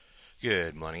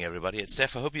Good morning, everybody. It's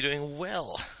Steph. I hope you're doing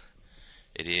well.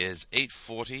 It is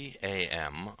 8:40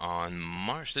 a.m. on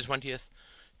March the 20th,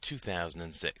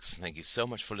 2006. Thank you so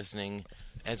much for listening,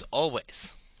 as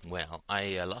always. Well,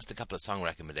 I lost a couple of song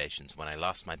recommendations when I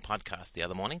lost my podcast the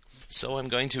other morning, so I'm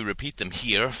going to repeat them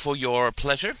here for your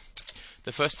pleasure.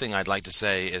 The first thing I'd like to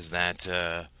say is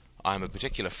that I'm a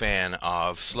particular fan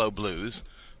of slow blues,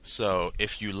 so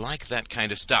if you like that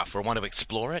kind of stuff or want to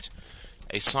explore it,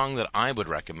 a song that I would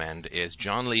recommend is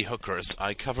John Lee Hooker's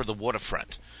I Cover the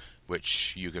Waterfront,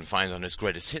 which you can find on his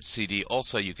Greatest Hits CD.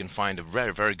 Also, you can find a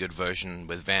very, very good version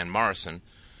with Van Morrison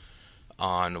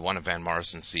on one of Van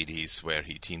Morrison's CDs where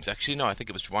he teams... Actually, no, I think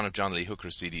it was one of John Lee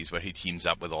Hooker's CDs where he teams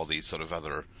up with all these sort of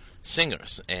other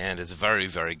singers, and it's very,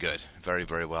 very good. Very,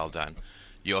 very well done.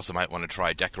 You also might want to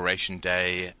try Decoration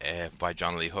Day by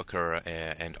John Lee Hooker,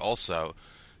 and also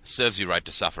Serves You Right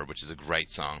to Suffer, which is a great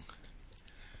song.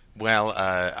 Well,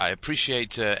 I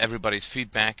appreciate everybody's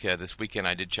feedback. This weekend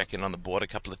I did check in on the board a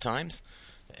couple of times,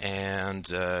 and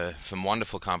some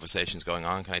wonderful conversations going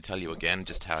on. Can I tell you again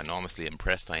just how enormously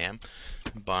impressed I am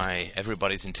by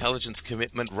everybody's intelligence,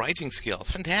 commitment, writing skills.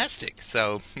 Fantastic!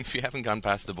 So if you haven't gone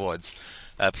past the boards,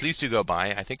 please do go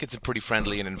by. I think it's a pretty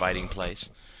friendly and inviting place.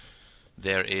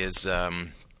 There is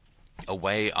a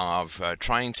way of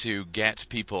trying to get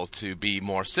people to be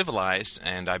more civilized,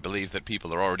 and I believe that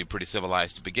people are already pretty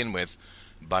civilized to begin with,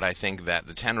 but I think that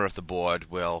the tenor of the board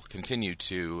will continue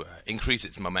to increase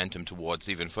its momentum towards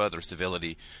even further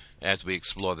civility as we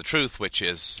explore the truth, which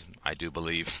is, I do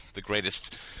believe, the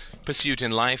greatest pursuit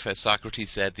in life. As Socrates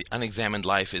said, the unexamined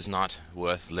life is not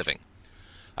worth living.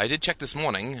 I did check this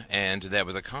morning, and there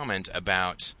was a comment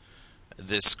about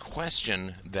this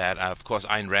question that, of course,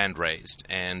 Ayn Rand raised,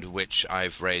 and which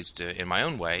I've raised in my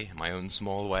own way, my own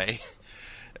small way.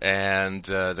 And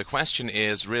the question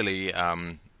is really,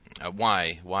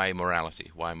 why? Why morality?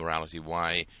 Why morality?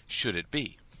 Why should it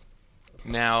be?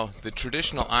 Now, the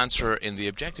traditional answer in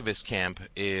the objectivist camp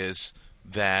is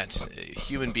that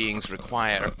human beings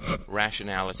require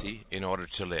rationality in order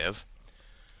to live.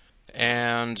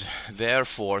 And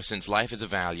therefore, since life is a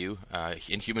value,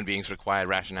 and human beings require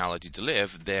rationality to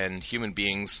live, then human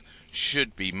beings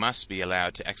must be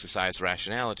allowed to exercise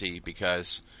rationality,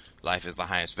 because life is the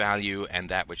highest value, and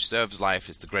that which serves life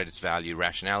is the greatest value.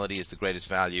 Rationality is the greatest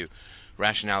value.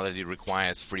 Rationality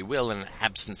requires free will and an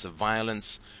absence of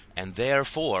violence, and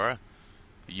therefore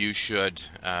you should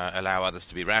allow others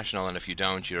to be rational, and if you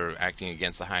don't, you're acting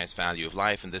against the highest value of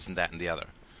life, and this and that and the other.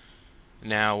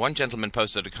 Now, one gentleman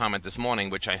posted a comment this morning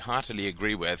which I heartily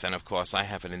agree with, and of course I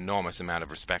have an enormous amount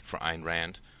of respect for Ayn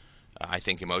Rand. I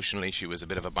think emotionally she was a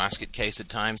bit of a basket case at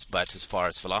times, but as far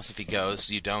as philosophy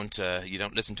goes, you don't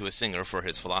listen to a singer for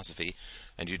his philosophy,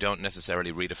 and you don't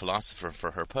necessarily read a philosopher for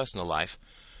her personal life.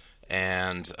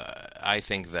 And I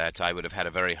think that I would have had a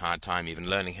very hard time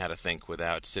even learning how to think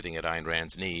without sitting at Ayn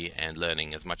Rand's knee and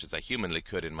learning as much as I humanly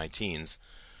could in my teens.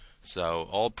 So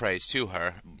all praise to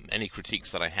her. Any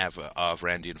critiques that I have of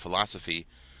Randian philosophy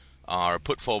are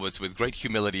put forwards with great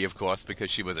humility, of course,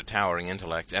 because she was a towering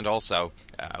intellect, and also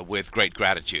with great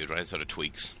gratitude, right, sort of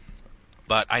tweaks.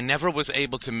 But I never was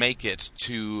able to make it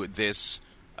to this,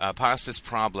 past this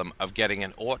problem of getting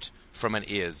an ought from an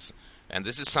is. And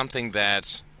this is something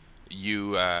that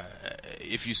you,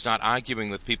 if you start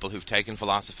arguing with people who've taken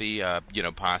philosophy,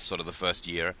 past sort of the first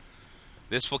year,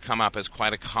 this will come up as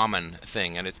quite a common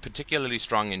thing, and it's particularly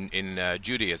strong in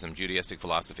Judaism, Judaistic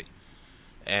philosophy.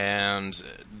 And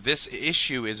this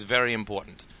issue is very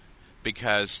important,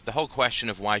 because the whole question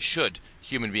of why should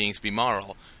human beings be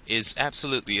moral is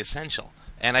absolutely essential.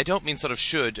 And I don't mean sort of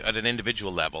should at an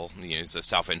individual level, as a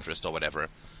self-interest or whatever,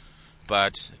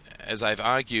 but as I've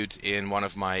argued in one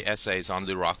of my essays on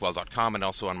LewRockwell.com and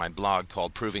also on my blog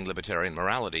called Proving Libertarian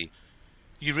Morality,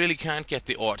 you really can't get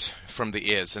the ought from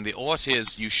the is. And the ought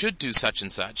is you should do such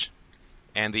and such,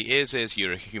 and the is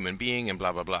you're a human being and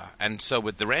blah, blah, blah. And so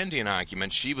with the Randian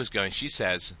argument, she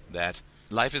says that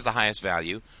life is the highest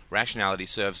value, rationality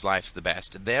serves life the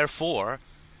best, therefore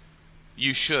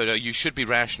you should be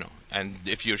rational. And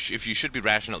if you should be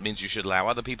rational, it means you should allow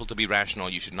other people to be rational,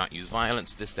 you should not use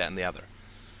violence, this, that, and the other.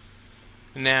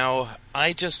 Now,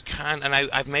 I just can't, and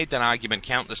I've made that argument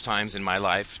countless times in my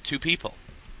life to people.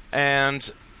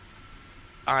 And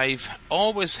I've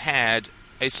always had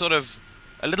a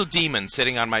little demon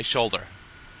sitting on my shoulder.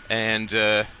 And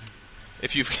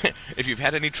if you've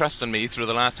had any trust in me through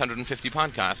the last 150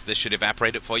 podcasts, this should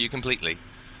evaporate it for you completely.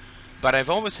 But I've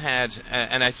always had,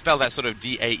 and I spell that sort of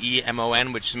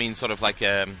D-A-E-M-O-N, which means sort of like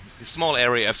a small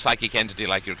area of psychic entity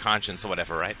like your conscience or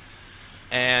whatever, right?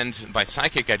 And by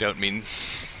psychic, I don't mean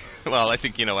Well, I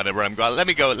think you know where I'm going. Let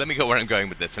me go where I'm going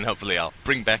with this, and hopefully I'll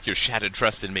bring back your shattered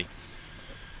trust in me.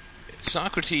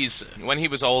 Socrates, when he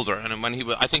was older, and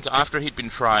I think after he'd been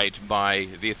tried by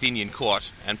the Athenian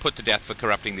court and put to death for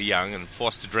corrupting the young and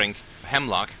forced to drink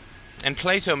hemlock, and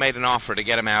Plato made an offer to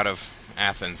get him out of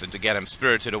Athens and to get him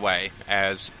spirited away,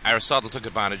 as Aristotle took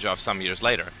advantage of some years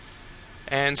later.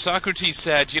 And Socrates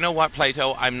said, you know what,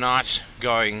 Plato, I'm not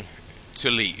going to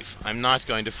leave. I'm not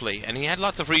going to flee. And he had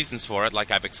lots of reasons for it,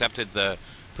 like I've accepted the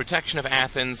protection of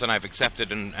Athens, and I've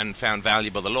accepted and found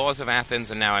valuable the laws of Athens,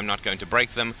 and now I'm not going to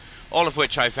break them, all of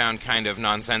which I found kind of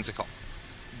nonsensical.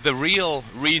 The real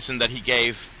reason that he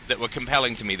gave that were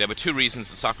compelling to me, there were two reasons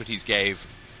that Socrates gave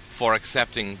for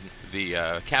accepting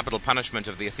the capital punishment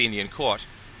of the Athenian court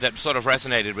that sort of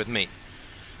resonated with me.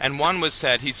 And one was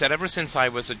he said, ever since I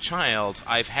was a child,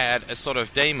 I've had a sort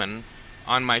of daemon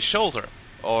on my shoulder,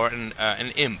 or an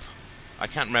imp. I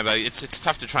can't remember. It's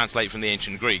tough to translate from the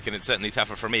ancient Greek, and it's certainly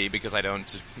tougher for me because I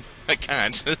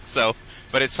can't.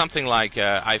 But it's something like,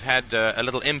 I've had a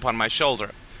little imp on my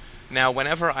shoulder. Now,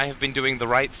 whenever I have been doing the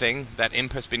right thing, that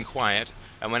imp has been quiet,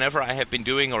 and whenever I have been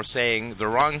doing or saying the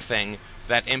wrong thing,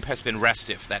 that imp has been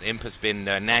restive. That imp has been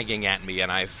nagging at me,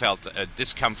 and I felt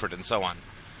discomfort and so on.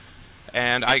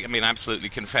 And I absolutely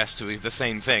confess to the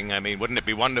same thing. I mean, wouldn't it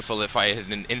be wonderful if I had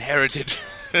inherited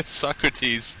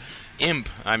Socrates' imp?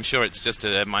 I'm sure it's just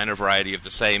a minor variety of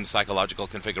the same psychological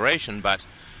configuration, but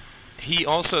he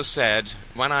also said,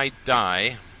 when I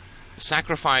die,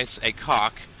 sacrifice a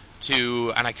cock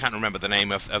to, and I can't remember the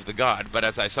name of the god, but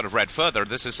as I sort of read further,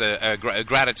 this is a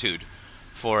gratitude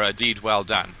for a deed well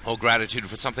done, or gratitude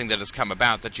for something that has come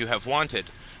about that you have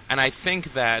wanted. And I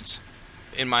think that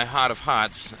in my heart of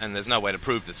hearts, and there's no way to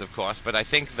prove this, of course, but I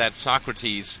think that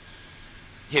Socrates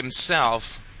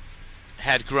himself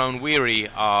had grown weary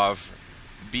of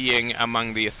being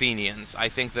among the Athenians. I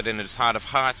think that in his heart of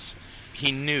hearts,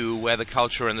 he knew where the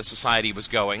culture and the society was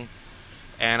going,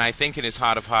 and I think in his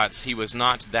heart of hearts, he was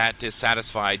not that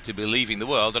dissatisfied to be leaving the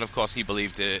world, and of course he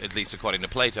believed, at least according to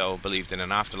Plato, believed in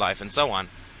an afterlife and so on.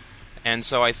 And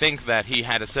so I think that he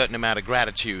had a certain amount of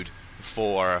gratitude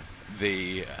for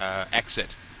the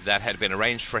exit that had been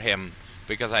arranged for him,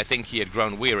 because I think he had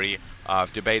grown weary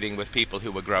of debating with people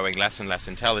who were growing less and less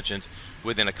intelligent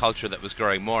within a culture that was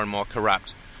growing more and more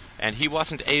corrupt. And he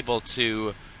wasn't able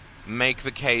to make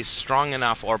the case strong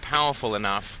enough or powerful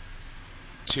enough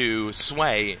to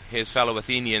sway his fellow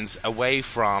Athenians away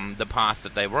from the path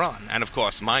that they were on. And of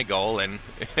course my goal, and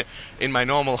in my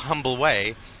normal humble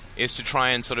way, is to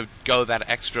try and sort of go that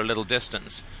extra little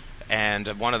distance. And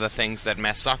one of the things that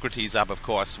messed Socrates up, of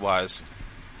course, was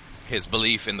his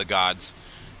belief in the gods,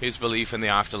 his belief in the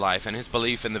afterlife, and his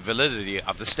belief in the validity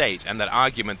of the state, and that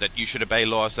argument that you should obey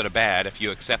laws that are bad if you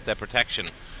accept their protection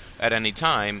at any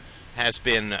time has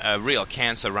been a real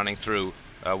cancer running through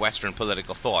Western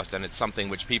political thought, and it's something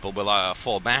which people will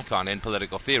fall back on in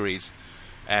political theories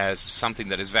as something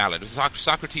that is valid.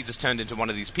 Socrates has turned into one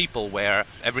of these people where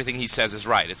everything he says is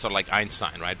right. It's sort of like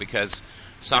Einstein, right? Because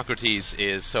Socrates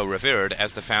is so revered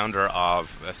as the founder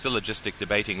of syllogistic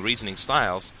debating reasoning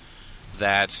styles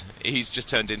that he's just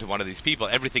turned into one of these people.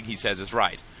 Everything he says is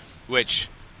right, which,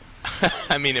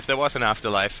 I mean, if there was an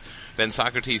afterlife, then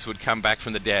Socrates would come back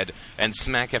from the dead and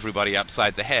smack everybody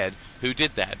upside the head who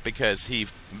did that, because he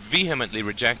vehemently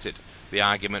rejected the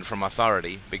argument from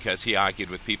authority, because he argued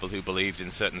with people who believed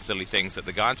in certain silly things that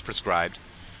the gods prescribed.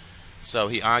 So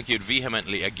he argued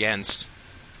vehemently against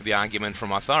the argument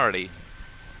from authority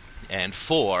and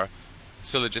for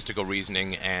syllogistical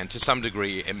reasoning and, to some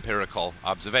degree, empirical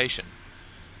observation.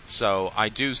 So I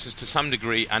do, to some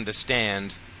degree,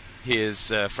 understand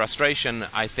his frustration.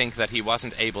 I think that he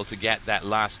wasn't able to get that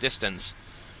last distance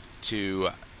to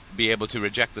be able to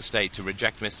reject the state, to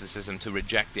reject mysticism, to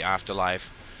reject the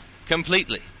afterlife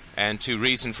completely, and to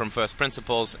reason from first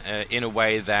principles in a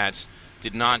way that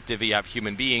did not divvy up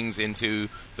human beings into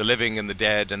the living and the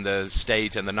dead and the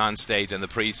state and the non-state and the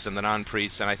priests and the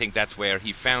non-priests. And I think that's where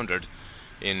he foundered,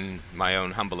 in my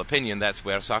own humble opinion. That's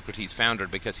where Socrates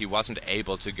foundered, because he wasn't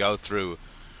able to go through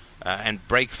and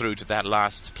break through to that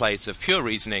last place of pure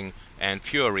reasoning and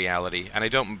pure reality. And I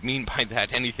don't mean by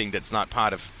that anything that's not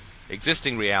part of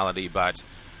existing reality, but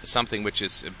something which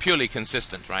is purely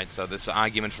consistent, right? So this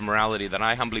argument for morality that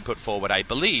I humbly put forward, I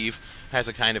believe, has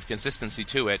a kind of consistency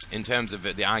to it in terms of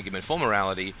the argument for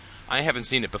morality. I haven't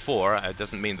seen it before. It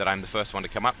doesn't mean that I'm the first one to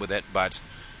come up with it, but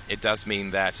it does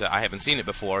mean that I haven't seen it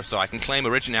before, so I can claim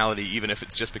originality even if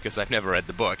it's just because I've never read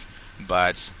the book.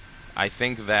 But I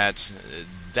think that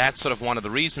that's sort of one of the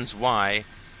reasons why,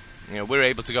 you know, we're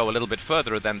able to go a little bit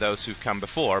further than those who've come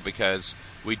before, because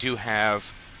we do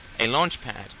have a launch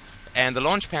pad. And the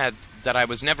launch pad that I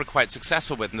was never quite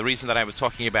successful with, and the reason that I was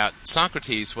talking about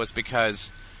Socrates was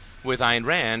because with Ayn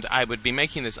Rand, I would be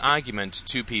making this argument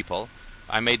to people.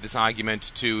 I made this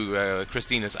argument to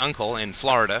Christina's uncle in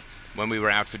Florida when we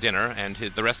were out for dinner, and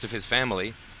the rest of his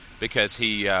family, because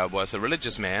he was a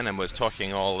religious man and was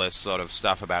talking all this sort of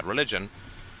stuff about religion.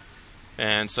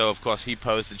 And so, of course, he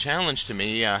posed a challenge to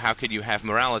me, how could you have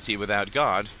morality without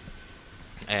God?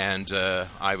 And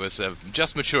I was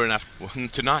just mature enough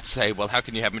to not say, well, how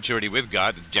can you have maturity with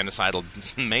God, genocidal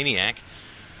maniac?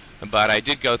 But I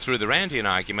did go through the Randian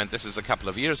argument. This is a couple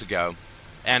of years ago.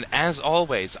 And as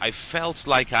always, I felt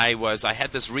like I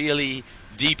had this really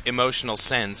deep emotional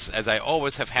sense, as I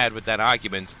always have had with that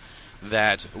argument,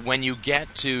 that when you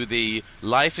get to the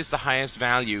life is the highest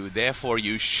value, therefore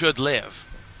you should live,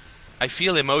 I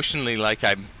feel emotionally like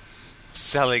I'm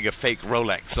selling a fake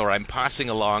Rolex, or I'm passing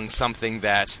along something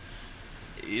that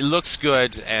looks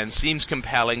good and seems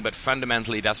compelling, but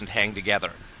fundamentally doesn't hang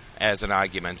together as an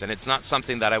argument. And it's not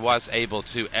something that I was able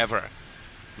to ever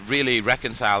really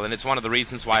reconcile, and it's one of the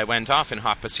reasons why I went off in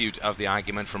hot pursuit of the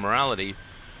argument for morality,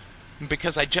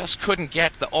 because I just couldn't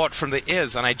get the ought from the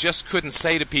is, and I just couldn't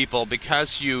say to people,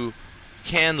 because you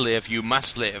can live, you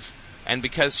must live, and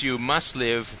because you must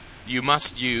live, you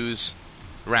must use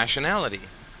rationality.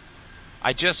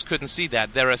 I just couldn't see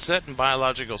that. There are certain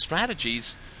biological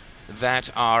strategies that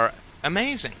are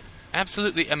amazing,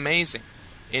 absolutely amazing,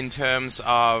 in terms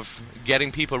of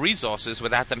getting people resources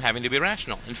without them having to be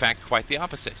rational. In fact, quite the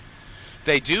opposite.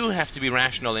 They do have to be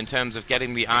rational in terms of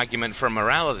getting the argument for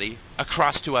morality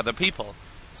across to other people.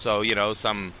 So,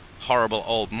 some horrible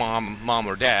old mom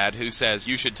or dad who says,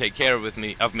 you should take care of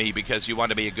me because you want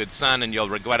to be a good son and you'll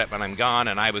regret it when I'm gone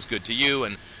and I was good to you.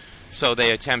 And so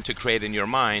they attempt to create in your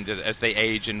mind, as they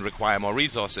age and require more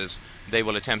resources, they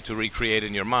will attempt to recreate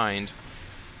in your mind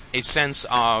a sense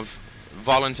of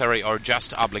voluntary or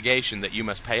just obligation that you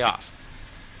must pay off.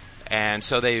 And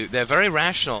so they're very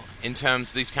rational in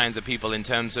terms, these kinds of people, in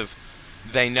terms of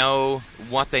they know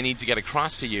what they need to get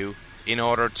across to you in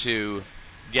order to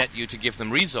get you to give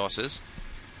them resources,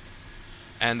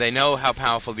 and they know how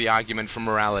powerful the argument for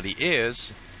morality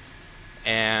is,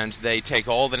 and they take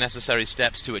all the necessary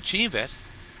steps to achieve it.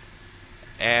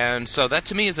 And so that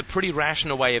to me is a pretty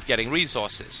rational way of getting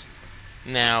resources.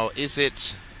 Now, is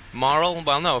it moral?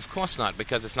 Well, no, of course not,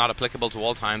 because it's not applicable to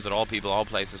all times, at all people, all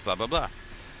places, blah, blah, blah.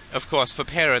 Of course, for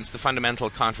parents, the fundamental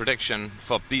contradiction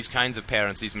for these kinds of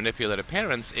parents, these manipulative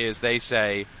parents, is they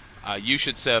say, you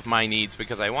should serve my needs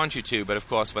because I want you to, but of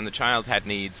course when the child had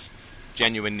needs,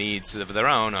 genuine needs of their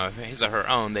own, or his or her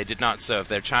own, they did not serve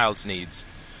their child's needs.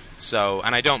 So,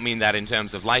 and I don't mean that in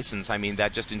terms of license, I mean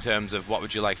that just in terms of what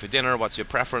would you like for dinner, what's your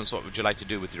preference, what would you like to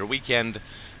do with your weekend,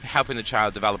 helping the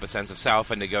child develop a sense of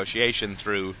self and negotiation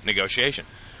through negotiation.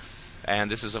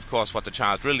 And this is, of course, what the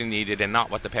child really needed and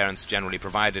not what the parents generally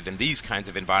provided in these kinds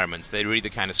of environments. They were either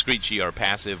kind of screechy or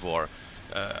passive or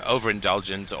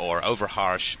overindulgent or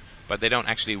over-harsh, but they don't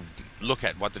actually look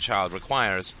at what the child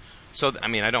requires. So, I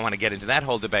mean, I don't want to get into that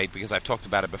whole debate because I've talked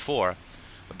about it before,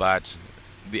 but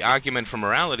the argument for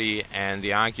morality and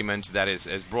the argument that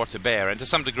is brought to bear, and to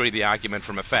some degree the argument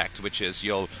from effect, which is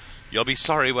you'll be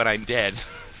sorry when I'm dead.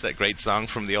 It's that great song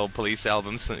from the old Police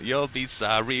albums. You'll be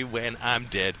sorry when I'm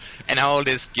dead, and all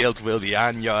this guilt will be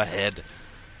on your head.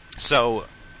 So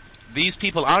these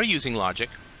people are using logic,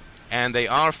 and they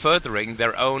are furthering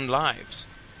their own lives.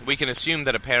 We can assume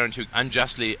that a parent who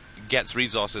unjustly gets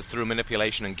resources through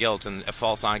manipulation and guilt and a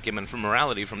false argument for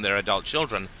morality from their adult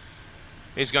children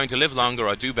is going to live longer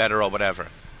or do better or whatever.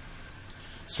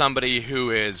 Somebody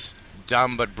who is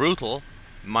dumb but brutal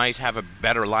might have a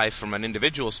better life from an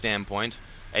individual standpoint,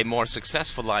 a more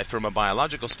successful life from a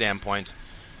biological standpoint,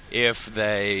 if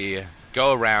they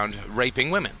go around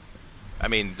raping women. I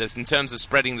mean, this, in terms of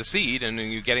spreading the seed and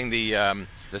you getting the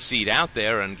seed out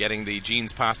there and getting the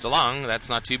genes passed along, that's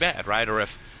not too bad, right? Or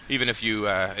if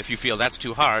you feel that's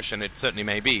too harsh, and it certainly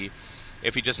may be,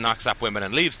 if he just knocks up women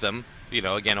and leaves them,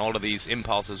 again, all of these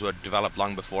impulses were developed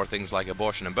long before things like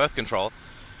abortion and birth control.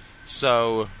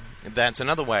 So that's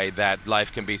another way that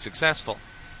life can be successful.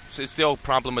 So it's the old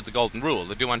problem with the golden rule: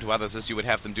 to do unto others as you would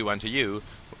have them do unto you,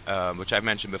 which I've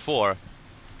mentioned before.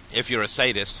 If you're a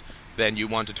sadist, then you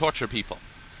want to torture people.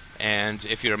 And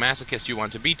if you're a masochist, you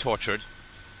want to be tortured.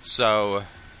 So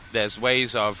there's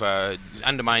ways of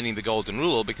undermining the golden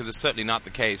rule, because it's certainly not the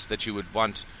case that you would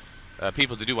want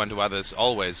people to do unto others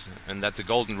always. And that's a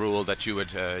golden rule, that you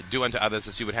would do unto others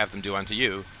as you would have them do unto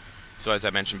you. So as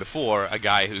I mentioned before, a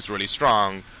guy who's really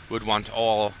strong would want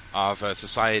all of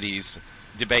society's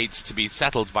debates to be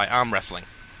settled by arm wrestling.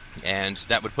 And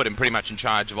that would put him pretty much in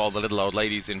charge of all the little old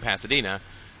ladies in Pasadena.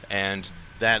 And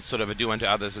that sort of a do unto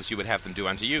others as you would have them do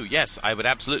unto you. Yes, I would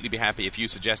absolutely be happy if you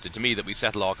suggested to me that we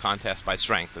settle all contests by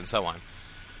strength and so on.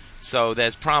 So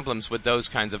there's problems with those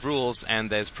kinds of rules, and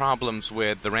there's problems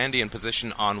with the Randian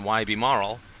position on why be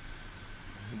moral.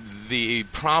 The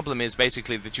problem is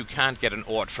basically that you can't get an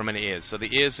ought from an is. So the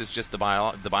is just the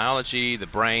biology, the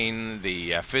brain,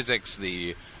 the physics,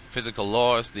 the physical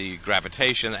laws, the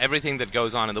gravitation, everything that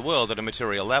goes on in the world at a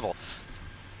material level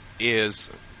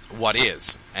is what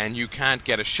is. And you can't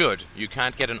get a should, you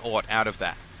can't get an ought out of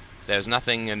that. There's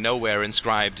nothing and nowhere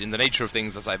inscribed in the nature of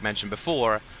things, as I've mentioned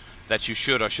before, that you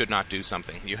should or should not do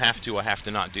something. You have to or have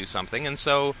to not do something. And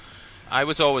so I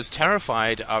was always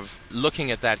terrified of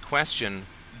looking at that question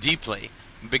deeply,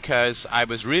 because I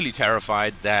was really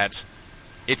terrified that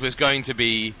it was going to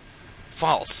be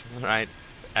false, right?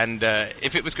 And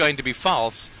if it was going to be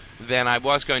false, then I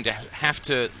was going to have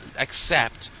to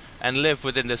accept and live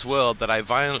within this world that I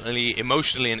violently,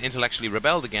 emotionally, and intellectually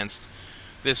rebelled against,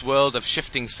 this world of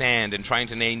shifting sand and trying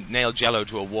to nail jello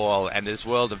to a wall, and this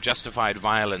world of justified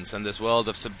violence, and this world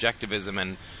of subjectivism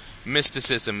and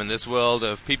mysticism, and this world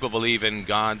of people believe in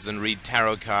gods and read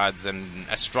tarot cards and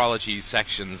astrology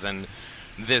sections, and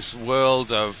this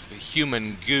world of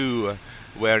human goo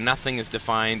where nothing is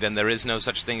defined and there is no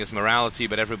such thing as morality,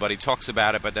 but everybody talks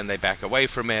about it, but then they back away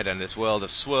from it, and this world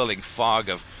of swirling fog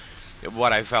of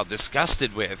what I felt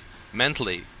disgusted with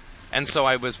mentally. And so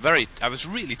I was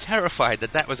really terrified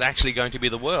that that was actually going to be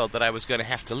the world that I was going to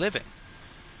have to live in,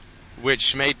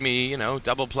 which made me,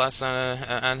 double plus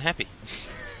unhappy.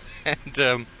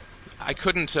 And I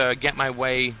couldn't get my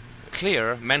way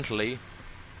clear mentally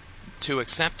to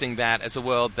accepting that as a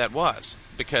world that was,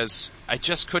 because I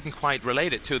just couldn't quite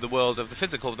relate it to the world of the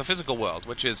physical world,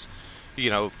 which is,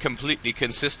 completely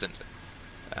consistent.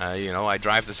 I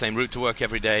drive the same route to work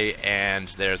every day, and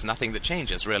there's nothing that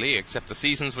changes, really, except the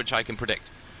seasons, which I can predict,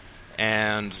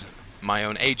 and my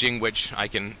own aging, which I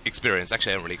can experience.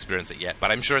 Actually, I don't really experience it yet,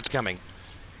 but I'm sure it's coming.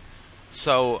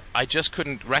 So I just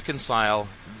couldn't reconcile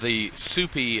the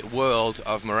soupy world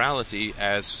of morality,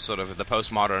 as sort of the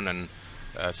postmodern and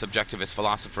subjectivist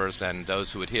philosophers and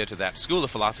those who adhere to that school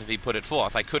of philosophy put it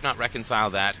forth. I could not reconcile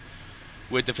that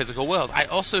with the physical world. I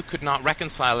also could not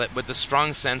reconcile it with the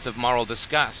strong sense of moral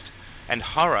disgust and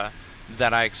horror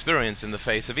that I experience in the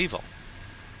face of evil.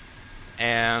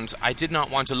 And I did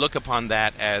not want to look upon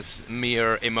that as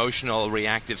mere emotional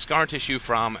reactive scar tissue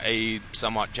from a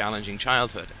somewhat challenging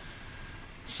childhood.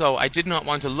 So I did not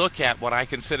want to look at what I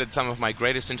considered some of my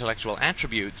greatest intellectual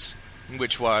attributes,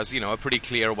 which was, a pretty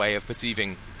clear way of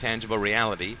perceiving tangible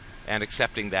reality and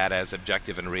accepting that as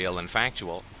objective and real and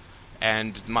factual,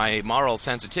 and my moral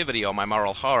sensitivity or my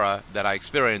moral horror that I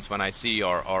experience when I see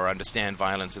or understand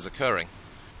violence is occurring.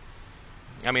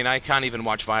 I mean, I can't even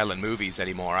watch violent movies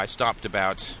anymore. I stopped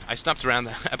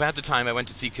around about the time I went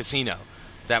to see Casino.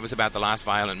 That was about the last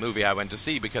violent movie I went to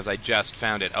see, because I just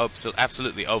found it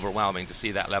absolutely overwhelming to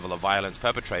see that level of violence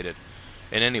perpetrated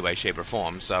in any way, shape, or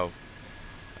form. So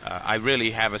I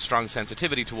really have a strong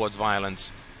sensitivity towards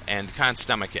violence and can't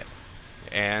stomach it.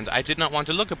 And I did not want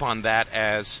to look upon that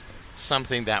as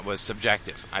something that was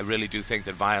subjective. I really do think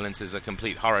that violence is a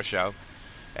complete horror show,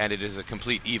 and it is a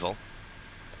complete evil.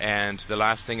 And the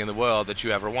last thing in the world that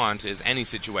you ever want is any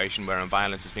situation where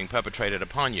violence is being perpetrated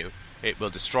upon you. It will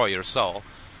destroy your soul,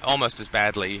 almost as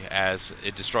badly as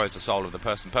it destroys the soul of the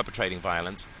person perpetrating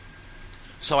violence.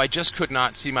 So I just could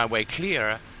not see my way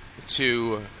clear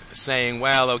to saying,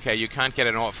 well, okay, you can't get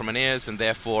an ought from an is, and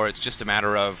therefore it's just a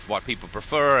matter of what people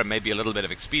prefer, and maybe a little bit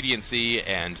of expediency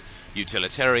and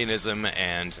utilitarianism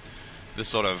and the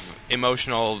sort of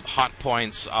emotional hot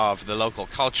points of the local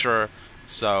culture.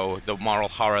 So the moral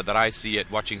horror that I see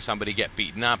at watching somebody get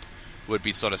beaten up would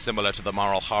be sort of similar to the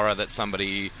moral horror that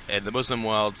somebody in the Muslim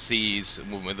world sees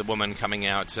with the woman coming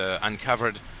out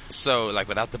uncovered, so like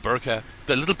without the burqa,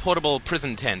 the little portable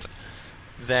prison tent.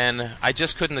 Then I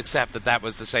just couldn't accept that that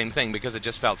was the same thing, because it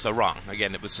just felt so wrong.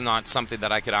 Again, it was not something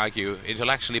that I could argue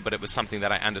intellectually, but it was something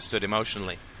that I understood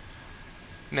emotionally.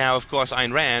 Now, of course,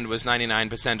 Ayn Rand was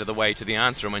 99% of the way to the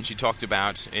answer when she talked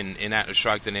about, in Atlas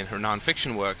Shrugged and in her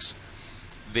non-fiction works,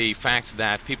 the fact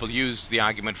that people use the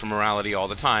argument for morality all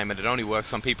the time, and it only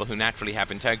works on people who naturally have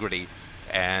integrity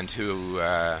and who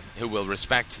will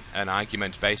respect an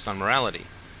argument based on morality.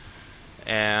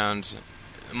 And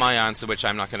my answer, which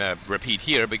I'm not going to repeat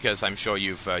here because I'm sure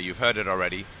you've heard it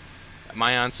already,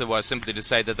 my answer was simply to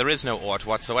say that there is no ought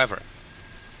whatsoever.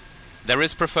 There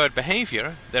is preferred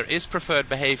behavior. There is preferred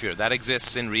behavior that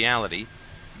exists in reality,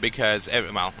 because,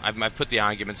 I've put the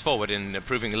arguments forward in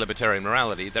proving libertarian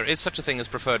morality. There is such a thing as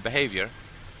preferred behavior,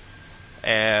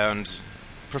 and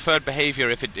preferred behavior,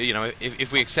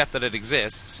 if we accept that it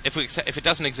exists, if it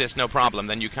doesn't exist, no problem,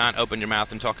 then you can't open your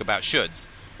mouth and talk about shoulds,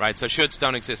 right? So shoulds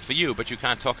don't exist for you, but you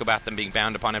can't talk about them being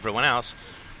bound upon everyone else,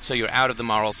 so you're out of the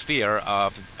moral sphere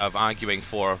of arguing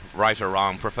for right or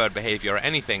wrong, preferred behavior, or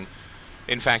anything.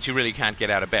 In fact, you really can't get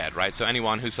out of bed, right? So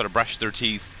anyone who's sort of brushed their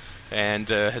teeth and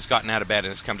has gotten out of bed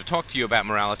and has come to talk to you about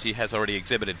morality has already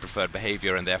exhibited preferred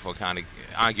behavior and therefore can't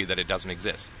argue that it doesn't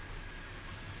exist.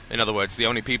 In other words, the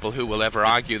only people who will ever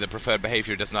argue that preferred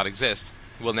behavior does not exist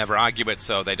will never argue it,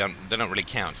 so they don't really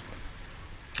count.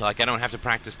 Like, I don't have to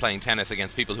practice playing tennis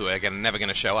against people who are never going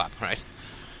to show up, right?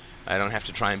 I don't have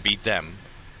to try and beat them.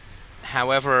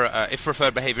 However, if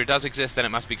preferred behavior does exist, then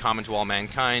it must be common to all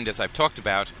mankind, as I've talked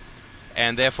about,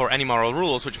 and therefore any moral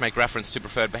rules which make reference to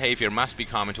preferred behavior must be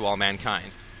common to all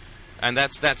mankind. And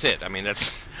that's it. I mean,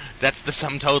 that's the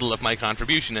sum total of my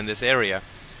contribution in this area.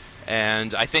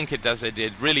 And I think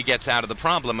it really gets out of the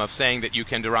problem of saying that you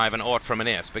can derive an ought from an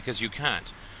is, because you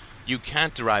can't. You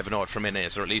can't derive an ought from an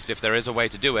is, or at least if there is a way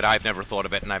to do it, I've never thought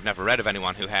of it, and I've never read of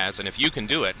anyone who has, and if you can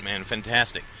do it, man,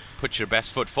 fantastic. Put your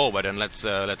best foot forward and let's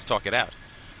talk it out.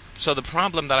 So the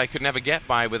problem that I could never get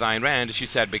by with Ayn Rand is, she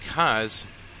said, because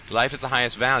life is the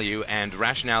highest value and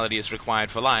rationality is required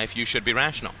for life, you should be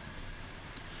rational.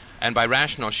 And by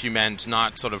rational, she meant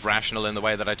not sort of rational in the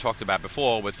way that I talked about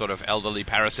before, with sort of elderly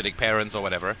parasitic parents or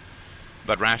whatever,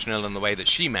 but rational in the way that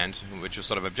she meant, which was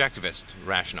sort of objectivist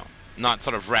rational. Not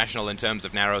sort of rational in terms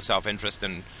of narrow self-interest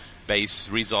and base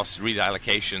resource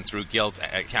reallocation through guilt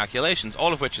calculations,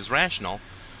 all of which is rational,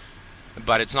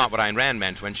 but it's not what Ayn Rand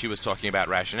meant when she was talking about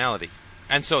rationality.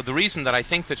 And so the reason that I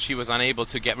think that she was unable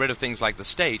to get rid of things like the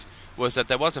state was that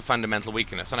there was a fundamental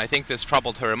weakness, and I think this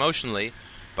troubled her emotionally,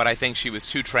 but I think she was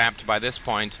too trapped by this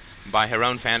point by her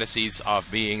own fantasies of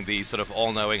being the sort of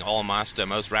all-knowing, all-master,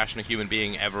 most rational human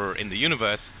being ever in the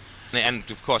universe. And,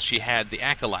 of course, she had the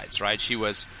acolytes, right? She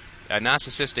was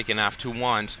narcissistic enough to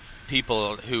want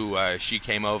people who she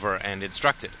came over and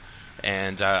instructed.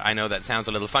 And I know that sounds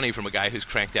a little funny from a guy who's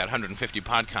cranked out 150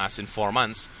 podcasts in 4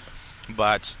 months,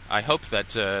 but I hope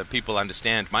that people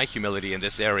understand my humility in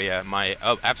this area, my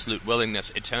absolute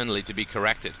willingness eternally to be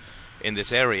corrected in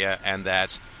this area, and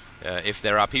that if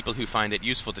there are people who find it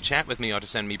useful to chat with me or to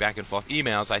send me back and forth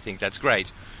emails, I think that's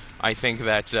great. I think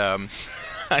that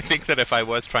if I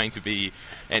was trying to be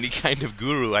any kind of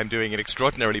guru, I'm doing an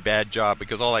extraordinarily bad job,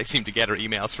 because all I seem to get are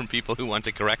emails from people who want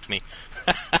to correct me.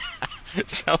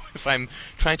 So if I'm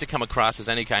trying to come across as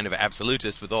any kind of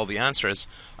absolutist with all the answers,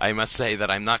 I must say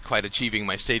that I'm not quite achieving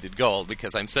my stated goal,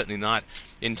 because I'm certainly not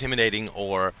intimidating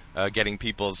or getting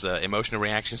people's emotional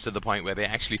reactions to the point where they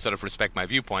actually sort of respect my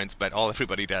viewpoints, but all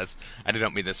everybody does, and I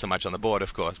don't mean this so much on the board,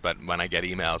 of course, but when I get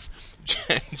emails,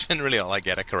 generally all I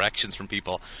get are corrections from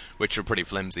people, which are pretty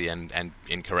flimsy and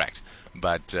incorrect.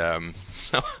 But,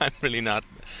 so I'm really not,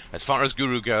 as far as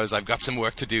guru goes, I've got some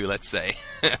work to do, let's say.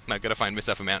 I've got to find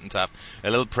myself a mountaintop,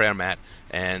 a little prayer mat,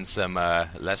 and some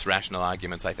less rational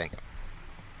arguments, I think.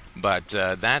 But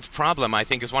that problem, I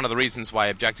think, is one of the reasons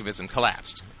why objectivism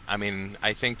collapsed. I mean,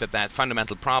 I think that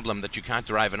fundamental problem that you can't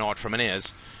derive an ought from an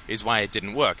is why it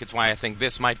didn't work. It's why I think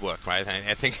this might work, right?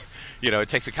 I think, it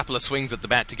takes a couple of swings at the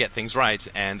bat to get things right,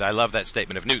 and I love that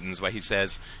statement of Newton's where he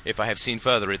says, if I have seen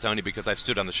further, it's only because I've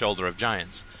stood on the shoulder of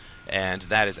giants. And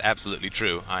that is absolutely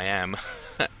true. I am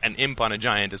an imp on a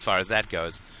giant as far as that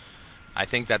goes. I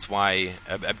think that's why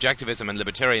objectivism and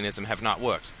libertarianism have not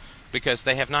worked, because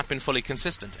they have not been fully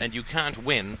consistent, and you can't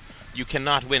win. You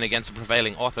cannot win against the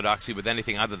prevailing orthodoxy with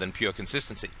anything other than pure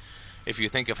consistency. If you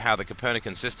think of how the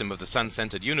Copernican system of the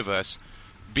sun-centered universe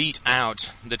beat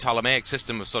out the Ptolemaic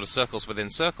system of sort of circles within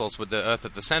circles with the Earth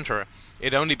at the center,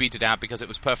 it only beat it out because it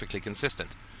was perfectly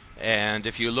consistent. And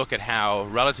if you look at how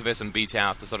relativism beat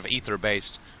out the sort of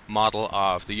ether-based model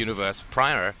of the universe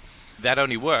prior, that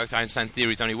only worked, Einstein's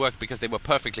theories only worked because they were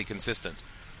perfectly consistent.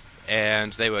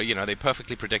 And they were, they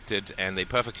perfectly predicted, and they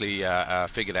perfectly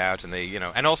figured out, and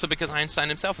and also because Einstein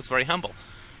himself was very humble.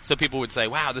 So people would say,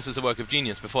 wow, this is a work of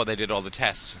genius, before they did all the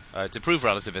tests to prove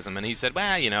relativism. And he said,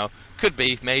 well, could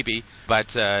be, maybe,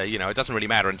 but, it doesn't really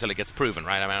matter until it gets proven,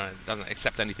 right? I mean, it doesn't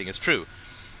accept anything as true.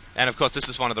 And, of course, this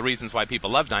is one of the reasons why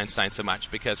people loved Einstein so much,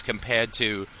 because compared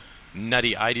to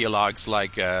nutty ideologues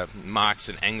like Marx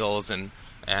and Engels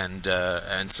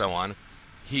and so on,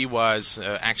 he was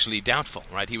actually doubtful,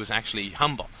 right? He was actually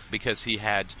humble, because he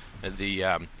had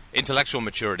the intellectual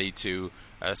maturity to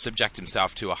subject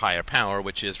himself to a higher power,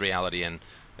 which is reality and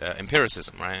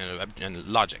empiricism, right, and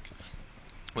logic,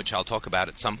 which I'll talk about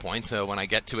at some point when I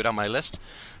get to it on my list.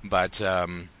 But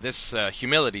this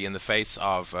humility in the face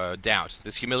of doubt,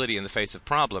 this humility in the face of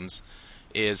problems,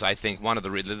 is, I think, one of the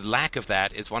lack of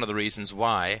that is one of the reasons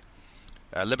why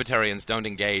libertarians don't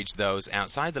engage those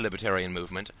outside the libertarian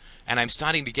movement, and I'm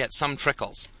starting to get some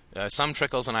trickles,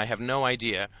 and I have no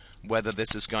idea whether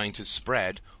this is going to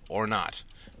spread or not.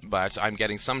 But I'm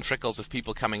getting some trickles of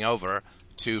people coming over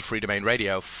to Free Domain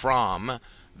Radio from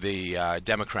the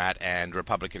Democrat and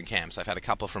Republican camps. I've had a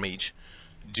couple from each.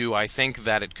 Do I think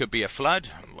that it could be a flood?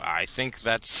 I think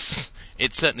it's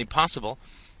certainly possible.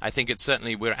 I think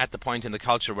we're at the point in the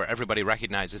culture where everybody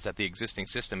recognizes that the existing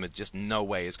system is just no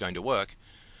way is going to work.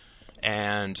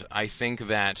 And I think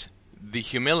that the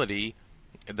humility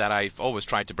that I've always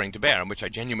tried to bring to bear, and which I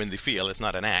genuinely feel is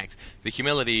not an act, the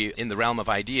humility in the realm of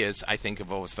ideas, I think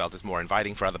I've always felt is more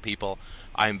inviting for other people.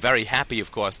 I'm very happy,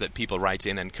 of course, that people write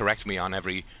in and correct me on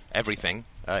everything,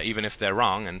 even if they're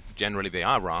wrong, and generally they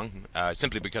are wrong,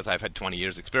 simply because I've had 20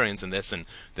 years' experience in this, and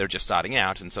they're just starting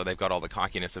out, and so they've got all the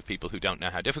cockiness of people who don't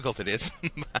know how difficult it is.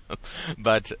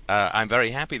 But I'm very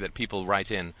happy that people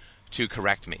write in to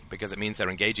correct me, because it means they're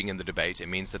engaging in the debate. It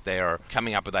means that they are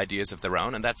coming up with ideas of their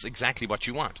own, and that's exactly what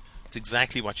you want. It's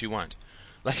exactly what you want.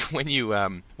 Like when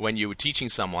you're teaching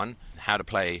someone how to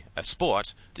play a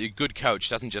sport, the good coach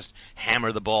doesn't just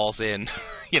hammer the balls in.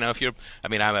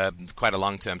 I'm quite a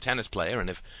long-term tennis player, and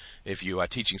if you are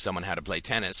teaching someone how to play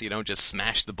tennis, you don't just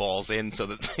smash the balls in so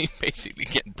that they basically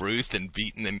get bruised and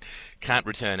beaten and can't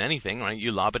return anything, right?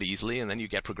 You lob it easily, and then you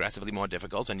get progressively more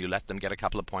difficult, and you let them get a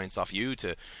couple of points off you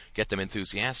to get them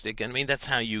enthusiastic. And I mean, that's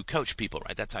how you coach people,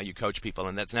 right? That's how you coach people,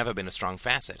 and that's never been a strong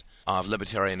facet of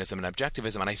libertarianism and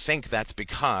objectivism. And I think that's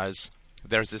because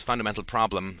there's this fundamental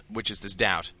problem, which is this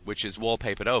doubt, which is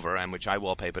wallpapered over, and which I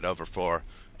wallpapered over for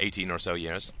 18 or so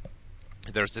years.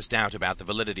 There's this doubt about the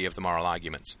validity of the moral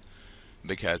arguments.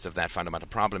 Because of that fundamental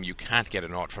problem, you can't get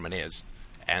an ought from an is.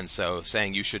 And so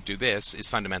saying you should do this is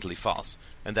fundamentally false.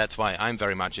 And that's why I'm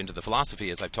very much into the philosophy,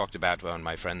 as I've talked about when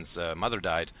my friend's mother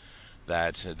died,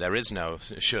 that there is no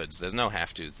shoulds, there's no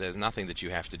have-tos, there's nothing that you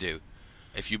have to do.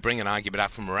 If you bring an argument up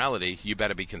for morality, you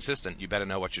better be consistent, you better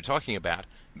know what you're talking about,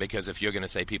 because if you're going to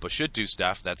say people should do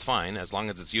stuff, that's fine. As long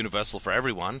as it's universal for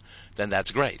everyone, then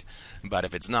that's great. But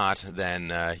if it's not,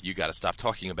 then you got to stop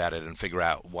talking about it and figure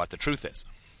out what the truth is.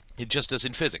 It just as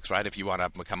in physics, right? If you want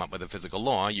to come up with a physical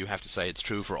law, you have to say it's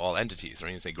true for all entities,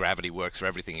 right? You say gravity works for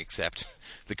everything except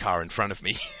the car in front of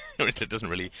me.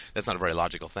 That's not a very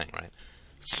logical thing, right?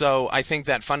 So I think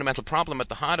that fundamental problem at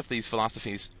the heart of these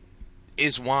philosophies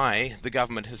is why the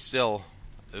government has still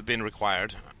been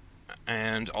required,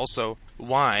 and also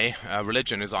why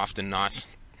religion is often not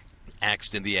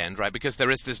axed in the end, right? Because there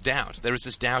is this doubt. There is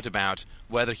this doubt about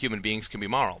whether human beings can be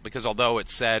moral. Because although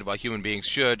it's said, well, human beings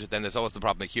should, then there's always the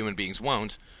problem that human beings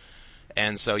won't.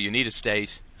 And so you need a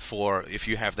state for, if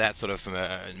you have that sort of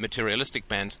materialistic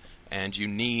bent, and you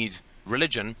need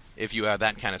religion if you have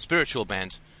that kind of spiritual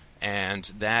bent. And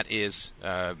that is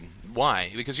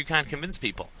why. Because you can't convince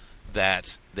people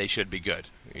that they should be good.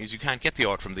 Because you can't get the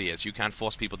ought from the is. You can't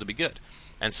force people to be good.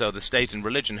 And so the state and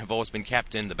religion have always been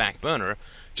kept in the back burner,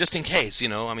 just in case, we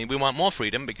want more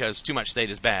freedom because too much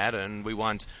state is bad, and we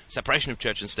want separation of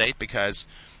church and state because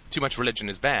too much religion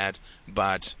is bad,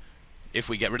 but if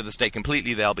we get rid of the state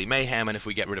completely, there'll be mayhem, and if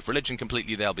we get rid of religion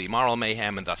completely, there'll be moral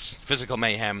mayhem, and thus physical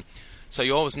mayhem. So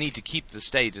you always need to keep the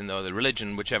state and the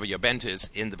religion, whichever your bent is,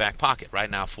 in the back pocket.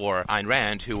 Right now, for Ayn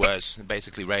Rand, who was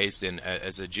basically raised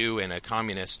as a Jew in a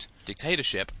communist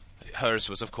dictatorship, hers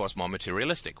was, of course, more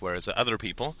materialistic, whereas other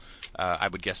people, I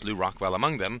would guess Lew Rockwell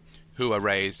among them, who are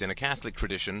raised in a Catholic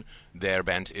tradition, their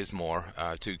bent is more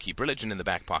to keep religion in the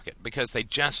back pocket, because they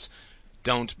just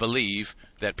don't believe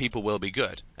that people will be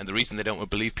good. And the reason they don't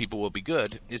believe people will be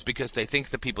good is because they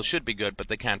think that people should be good, but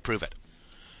they can't prove it.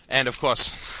 And, of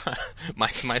course,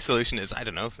 my solution is, I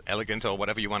don't know, elegant or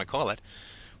whatever you want to call it,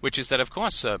 which is that, of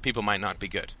course, people might not be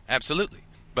good. Absolutely.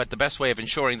 But the best way of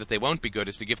ensuring that they won't be good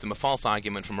is to give them a false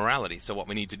argument for morality. So what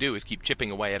we need to do is keep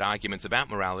chipping away at arguments about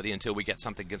morality until we get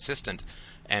something consistent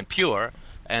and pure,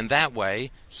 and that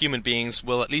way human beings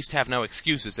will at least have no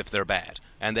excuses if they're bad.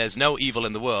 And there's no evil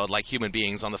in the world like human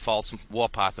beings on the false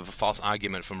warpath of a false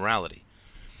argument for morality.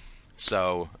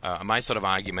 So my sort of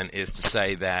argument is to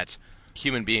say that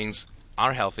human beings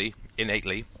are healthy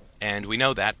innately, and we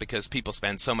know that because people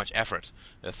spend so much effort,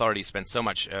 authorities spend so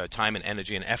much time and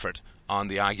energy and effort on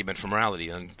the argument for morality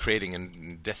and creating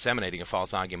and disseminating a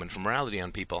false argument for morality on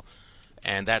people.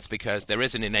 And that's because there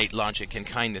is an innate logic and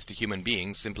kindness to human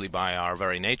beings simply by our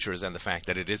very natures, and the fact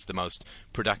that it is the most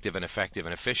productive and effective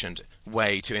and efficient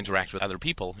way to interact with other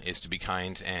people is to be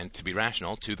kind and to be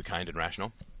rational, to the kind and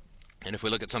rational. And if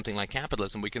we look at something like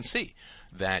capitalism, we can see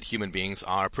that human beings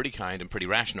are pretty kind and pretty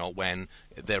rational when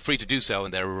they're free to do so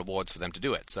and there are rewards for them to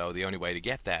do it. So the only way to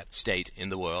get that state in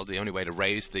the world, the only way to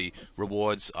raise the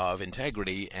rewards of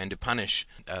integrity and to punish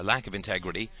lack of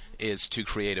integrity, is to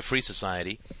create a free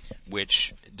society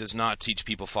which does not teach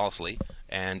people falsely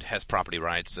and has property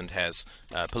rights and has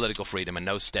political freedom and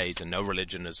no state and no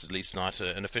religion, at least not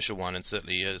an official one, and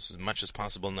certainly as much as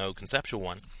possible no conceptual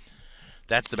one.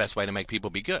 That's the best way to make people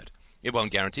be good. It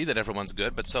won't guarantee that everyone's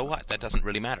good, but so what? That doesn't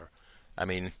really matter. I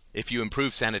mean, if you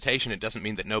improve sanitation, it doesn't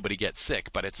mean that nobody gets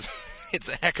sick, but it's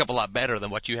a heck of a lot better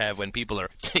than what you have when people are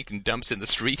taking dumps in the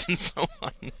street and so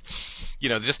on. You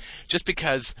know, just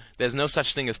because there's no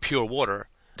such thing as pure water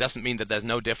doesn't mean that there's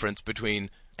no difference between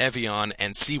Evian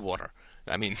and seawater.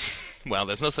 I mean, well,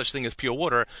 there's no such thing as pure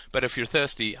water, but if you're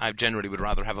thirsty, I generally would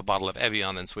rather have a bottle of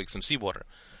Evian than swig some seawater.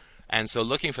 And so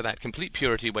looking for that complete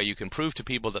purity where you can prove to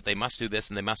people that they must do this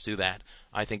and they must do that,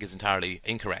 I think is entirely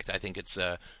incorrect. I think it's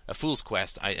a fool's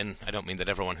quest. And I don't mean that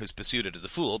everyone who's pursued it is a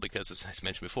fool, because, as I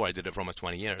mentioned before, I did it for almost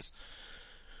 20 years.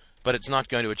 But it's not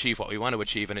going to achieve what we want to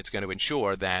achieve, and it's going to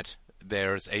ensure that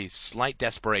there's a slight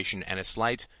desperation and a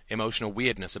slight emotional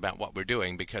weirdness about what we're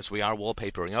doing, because we are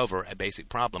wallpapering over a basic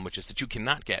problem, which is that you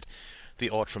cannot get the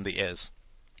ought from the is.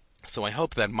 So I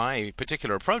hope that my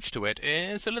particular approach to it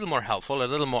is a little more helpful, a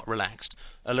little more relaxed,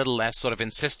 a little less sort of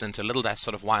insistent, a little less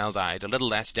sort of wild-eyed, a little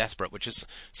less desperate, which is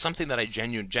something that I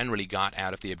generally got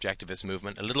out of the objectivist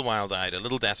movement, a little wild-eyed, a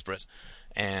little desperate.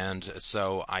 And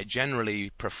so I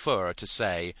generally prefer to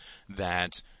say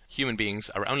that human beings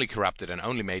are only corrupted and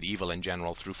only made evil in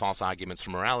general through false arguments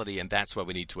for morality, and that's what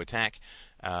we need to attack.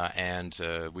 And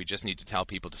we just need to tell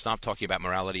people to stop talking about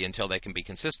morality until they can be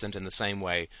consistent in the same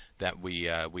way that we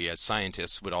as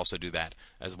scientists would also do that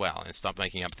as well, and stop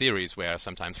making up theories where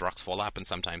sometimes rocks fall up and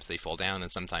sometimes they fall down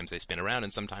and sometimes they spin around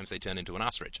and sometimes they turn into an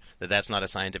ostrich. That's not a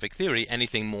scientific theory.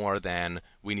 Anything more than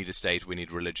we need a state, we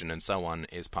need religion, and so on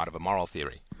is part of a moral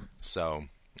theory. So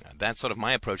that's sort of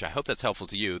my approach. I hope that's helpful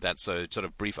to you. That's a sort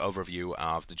of brief overview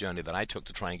of the journey that I took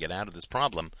to try and get out of this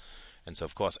problem. And so,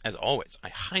 of course, as always, I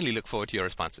highly look forward to your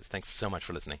responses. Thanks so much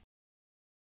for listening.